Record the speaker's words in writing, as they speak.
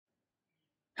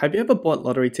Have you ever bought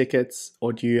lottery tickets,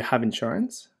 or do you have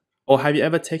insurance? Or have you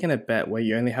ever taken a bet where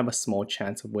you only have a small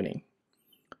chance of winning?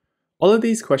 All of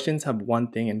these questions have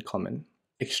one thing in common: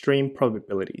 extreme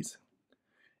probabilities.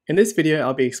 In this video,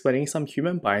 I'll be explaining some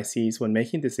human biases when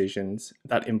making decisions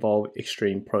that involve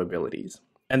extreme probabilities,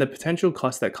 and the potential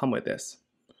costs that come with this.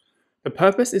 The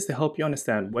purpose is to help you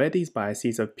understand where these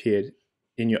biases have appeared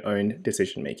in your own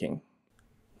decision making.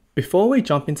 Before we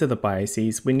jump into the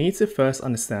biases, we need to first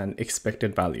understand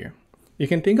expected value. You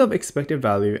can think of expected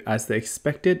value as the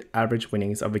expected average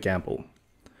winnings of a gamble.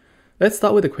 Let's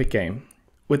start with a quick game.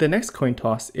 With the next coin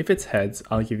toss, if it's heads,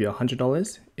 I'll give you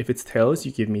 $100. If it's tails,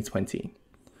 you give me 20.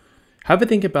 Have a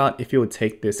think about if you would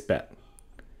take this bet.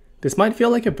 This might feel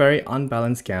like a very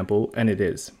unbalanced gamble, and it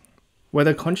is.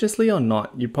 Whether consciously or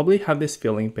not, you probably have this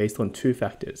feeling based on two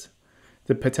factors: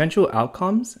 the potential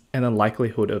outcomes and the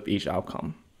likelihood of each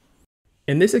outcome.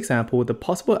 In this example, the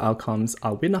possible outcomes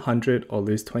are win 100 or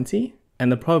lose 20,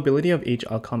 and the probability of each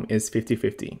outcome is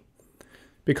 50-50.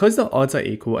 Because the odds are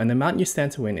equal and the amount you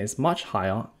stand to win is much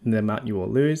higher than the amount you will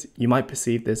lose, you might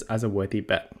perceive this as a worthy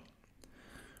bet.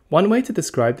 One way to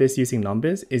describe this using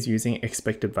numbers is using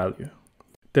expected value.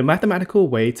 The mathematical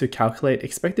way to calculate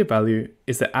expected value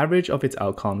is the average of its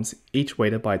outcomes, each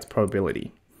weighted by its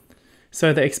probability.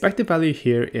 So the expected value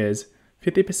here is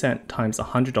 50% times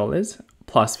 $100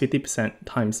 plus 50%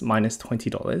 times minus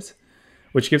 $20,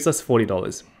 which gives us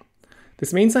 $40.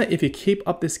 This means that if you keep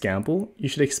up this gamble, you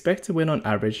should expect to win on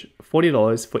average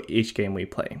 $40 for each game we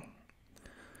play.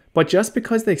 But just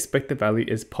because the expected value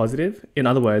is positive, in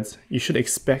other words, you should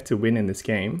expect to win in this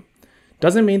game,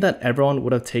 doesn't mean that everyone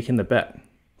would have taken the bet.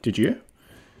 Did you?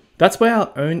 That's where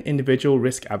our own individual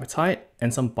risk appetite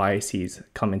and some biases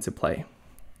come into play.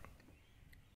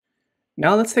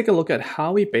 Now let's take a look at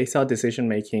how we base our decision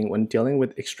making when dealing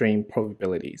with extreme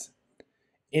probabilities.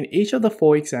 In each of the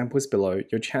four examples below,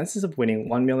 your chances of winning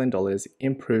 $1 million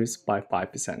improves by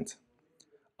 5%.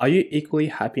 Are you equally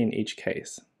happy in each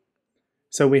case?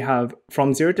 So we have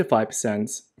from 0 to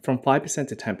 5%, from 5%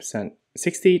 to 10%,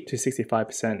 60 to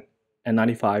 65%, and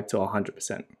 95 to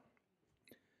 100%.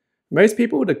 Most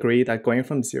people would agree that going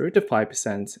from 0 to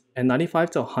 5% and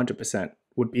 95 to 100%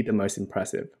 would be the most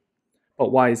impressive.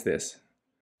 But why is this?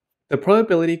 The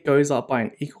probability goes up by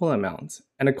an equal amount,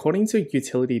 and according to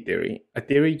utility theory, a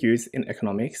theory used in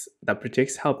economics that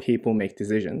predicts how people make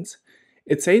decisions,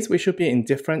 it says we should be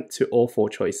indifferent to all four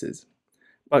choices.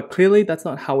 But clearly that's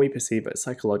not how we perceive it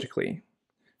psychologically.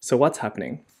 So what's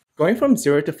happening? Going from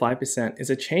 0 to 5% is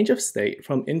a change of state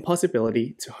from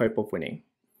impossibility to hope of winning.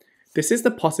 This is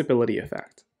the possibility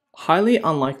effect. Highly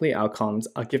unlikely outcomes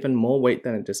are given more weight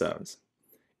than it deserves.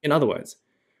 In other words,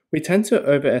 we tend to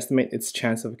overestimate its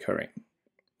chance of occurring.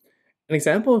 An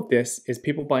example of this is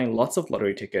people buying lots of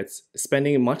lottery tickets,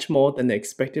 spending much more than the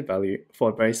expected value for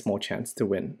a very small chance to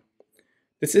win.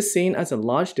 This is seen as a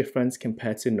large difference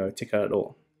compared to no ticket at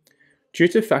all, due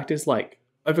to factors like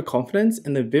overconfidence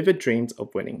and the vivid dreams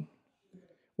of winning.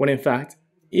 When in fact,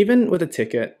 even with a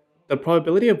ticket, the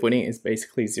probability of winning is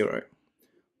basically zero.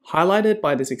 Highlighted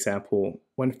by this example,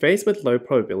 when faced with low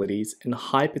probabilities and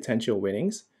high potential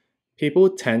winnings, people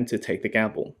tend to take the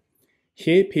gamble.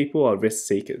 Here, people are risk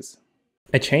seekers.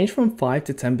 A change from 5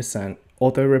 to 10%,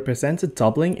 although represents a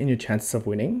doubling in your chances of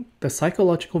winning, the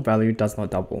psychological value does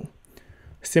not double.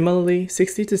 Similarly,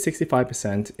 60 to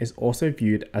 65% is also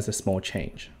viewed as a small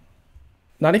change.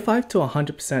 95 to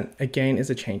 100% again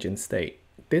is a change in state,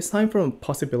 this time from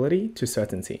possibility to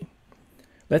certainty.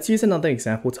 Let's use another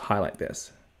example to highlight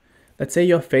this. Let's say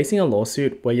you're facing a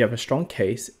lawsuit where you have a strong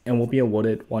case and will be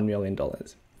awarded $1 million.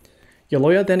 Your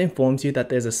lawyer then informs you that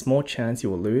there's a small chance you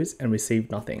will lose and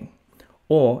receive nothing,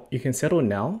 or you can settle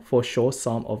now for a sure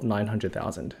sum of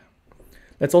 $900,000.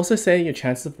 Let's also say your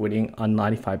chances of winning are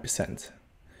 95%.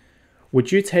 Would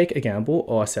you take a gamble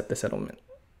or accept the settlement?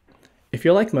 If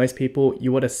you're like most people,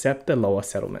 you would accept the lower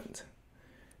settlement.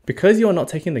 Because you are not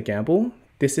taking the gamble,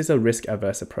 this is a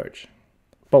risk-averse approach.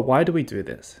 But why do we do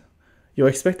this? Your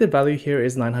expected value here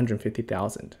is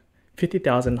 $950,000,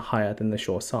 $50,000 higher than the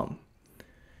sure sum.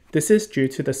 This is due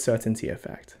to the certainty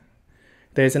effect.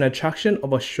 There's an attraction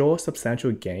of a sure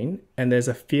substantial gain, and there's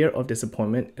a fear of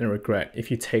disappointment and regret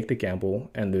if you take the gamble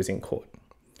and lose in court.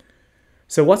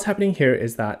 So what's happening here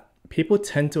is that people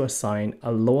tend to assign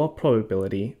a lower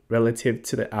probability relative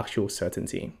to the actual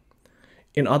certainty.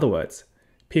 In other words,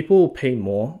 people will pay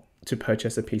more to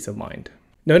purchase a peace of mind.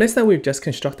 Notice that we've just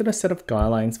constructed a set of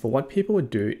guidelines for what people would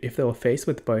do if they were faced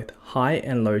with both high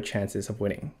and low chances of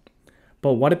winning.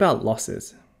 But what about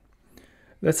losses?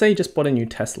 Let's say you just bought a new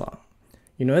Tesla.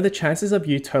 You know the chances of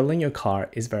you totaling your car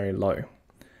is very low,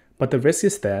 but the risk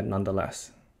is there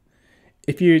nonetheless.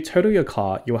 If you total your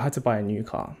car, you'll have to buy a new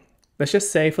car. Let's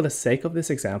just say for the sake of this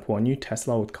example, a new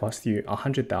Tesla would cost you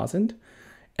 $100,000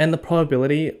 and the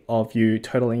probability of you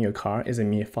totaling your car is a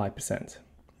mere 5%.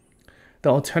 The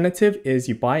alternative is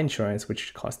you buy insurance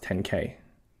which costs $10,000.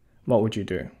 What would you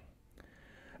do?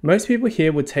 Most people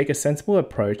here would take a sensible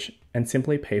approach and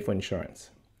simply pay for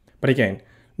insurance. But again,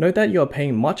 note that you are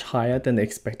paying much higher than the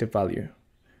expected value.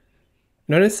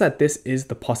 Notice that this is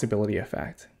the possibility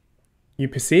effect. You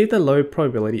perceive the low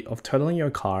probability of totaling your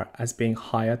car as being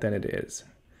higher than it is.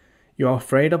 You are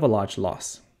afraid of a large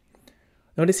loss.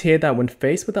 Notice here that when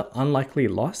faced with an unlikely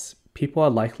loss, people are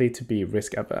likely to be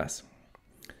risk averse.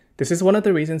 This is one of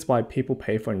the reasons why people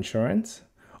pay for insurance,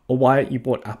 or why you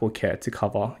bought Apple Care to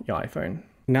cover your iPhone.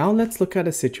 Now let's look at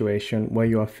a situation where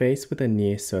you are faced with a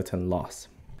near certain loss.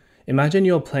 Imagine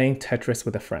you're playing Tetris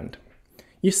with a friend.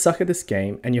 You suck at this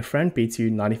game and your friend beats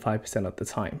you 95% of the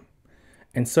time.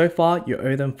 And so far, you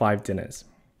owe them 5 dinners.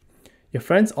 Your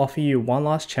friends offer you one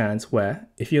last chance where,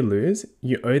 if you lose,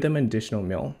 you owe them an additional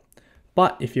meal.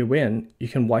 But if you win, you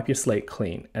can wipe your slate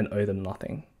clean and owe them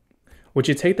nothing. Would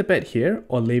you take the bet here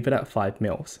or leave it at 5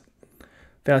 meals?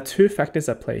 There are 2 factors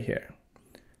at play here.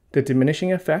 The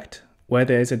diminishing effect, where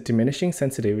there is a diminishing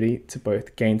sensitivity to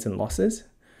both gains and losses.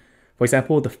 For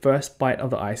example, the first bite of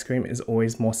the ice cream is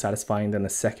always more satisfying than the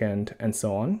second, and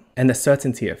so on. And the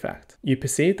certainty effect. You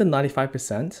perceive the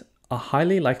 95%, a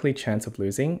highly likely chance of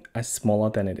losing, as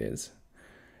smaller than it is.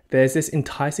 There's this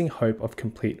enticing hope of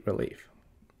complete relief.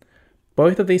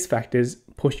 Both of these factors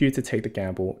push you to take the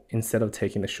gamble instead of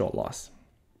taking the short loss.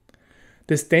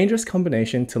 This dangerous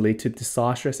combination to lead to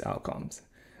disastrous outcomes.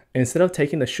 Instead of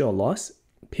taking the short loss,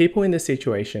 people in this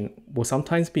situation will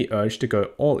sometimes be urged to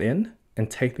go all in and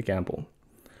take the gamble.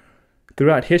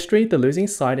 Throughout history, the losing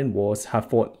side in wars have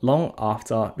fought long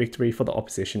after victory for the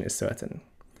opposition is certain.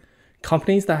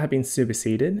 Companies that have been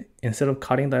superseded, instead of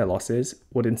cutting their losses,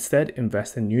 would instead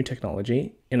invest in new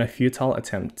technology in a futile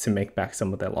attempt to make back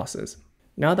some of their losses.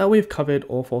 Now that we've covered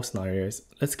all 4 scenarios,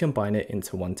 let's combine it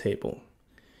into one table.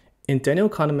 In Daniel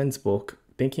Kahneman's book,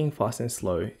 Thinking Fast and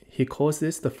Slow, he calls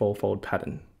this the Fourfold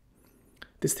pattern.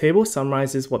 This table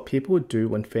summarizes what people would do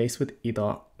when faced with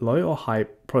either low or high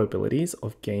probabilities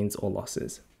of gains or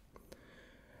losses.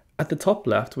 At the top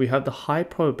left, we have the high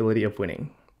probability of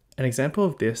winning. An example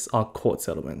of this are court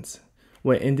settlements,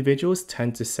 where individuals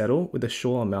tend to settle with a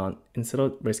sure amount instead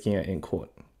of risking it in court.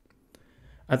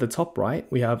 At the top right,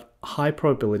 we have high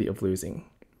probability of losing.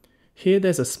 Here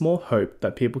there's a small hope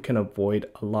that people can avoid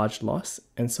a large loss,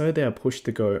 and so they are pushed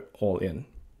to go all in.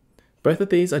 Both of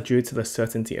these are due to the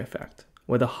certainty effect,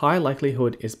 where the high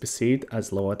likelihood is perceived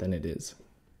as lower than it is.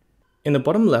 In the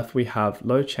bottom left, we have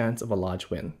low chance of a large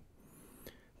win.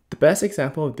 The best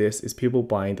example of this is people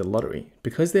buying the lottery.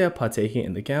 Because they are partaking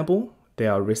in the gamble, they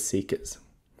are risk seekers.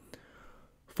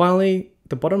 Finally,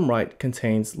 the bottom right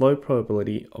contains low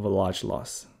probability of a large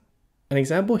loss. An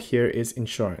example here is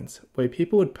insurance, where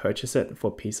people would purchase it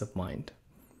for peace of mind.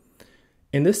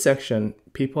 In this section,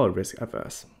 people are risk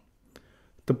averse.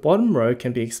 The bottom row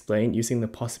can be explained using the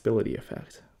possibility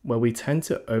effect, where we tend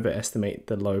to overestimate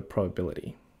the low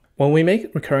probability. When we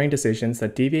make recurring decisions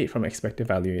that deviate from expected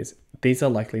values, these are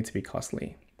likely to be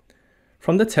costly.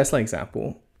 From the Tesla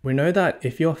example, we know that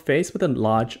if you're faced with a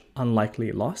large,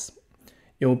 unlikely loss,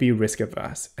 it will be risk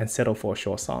averse and settle for a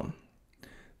sure sum.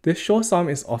 This sure sum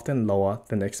is often lower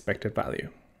than the expected value.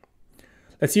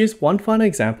 Let's use one final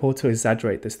example to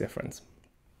exaggerate this difference.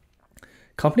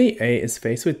 Company A is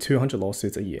faced with 200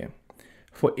 lawsuits a year.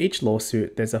 For each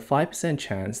lawsuit, there's a 5%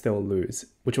 chance they will lose,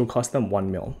 which will cost them $1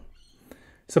 million.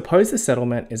 Suppose the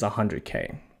settlement is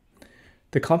 $100,000.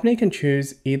 The company can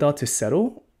choose either to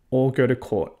settle or go to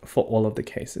court for all of the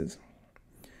cases.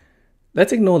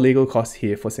 Let's ignore legal costs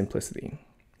here for simplicity.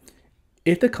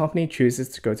 If the company chooses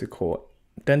to go to court,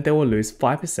 then they will lose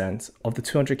 5% of the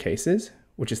 200 cases,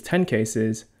 which is 10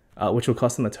 cases, which will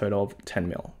cost them a total of $10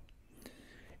 million.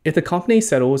 If the company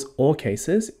settles all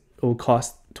cases, it will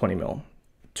cost $20 million.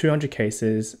 200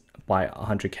 cases by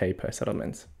 $100,000 per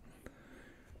settlement.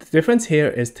 The difference here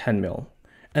is $10 million,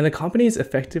 and the company is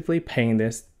effectively paying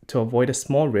this to avoid a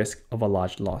small risk of a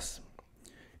large loss.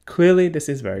 Clearly, this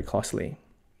is very costly.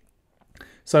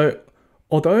 So,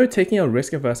 although taking a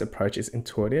risk-averse approach is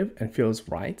intuitive and feels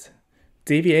right,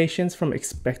 deviations from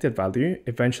expected value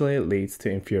eventually leads to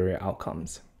inferior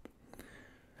outcomes.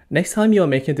 Next time you are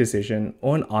making a decision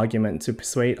or an argument to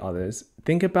persuade others,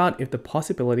 think about if the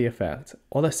possibility effect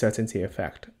or the certainty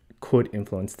effect could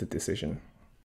influence the decision.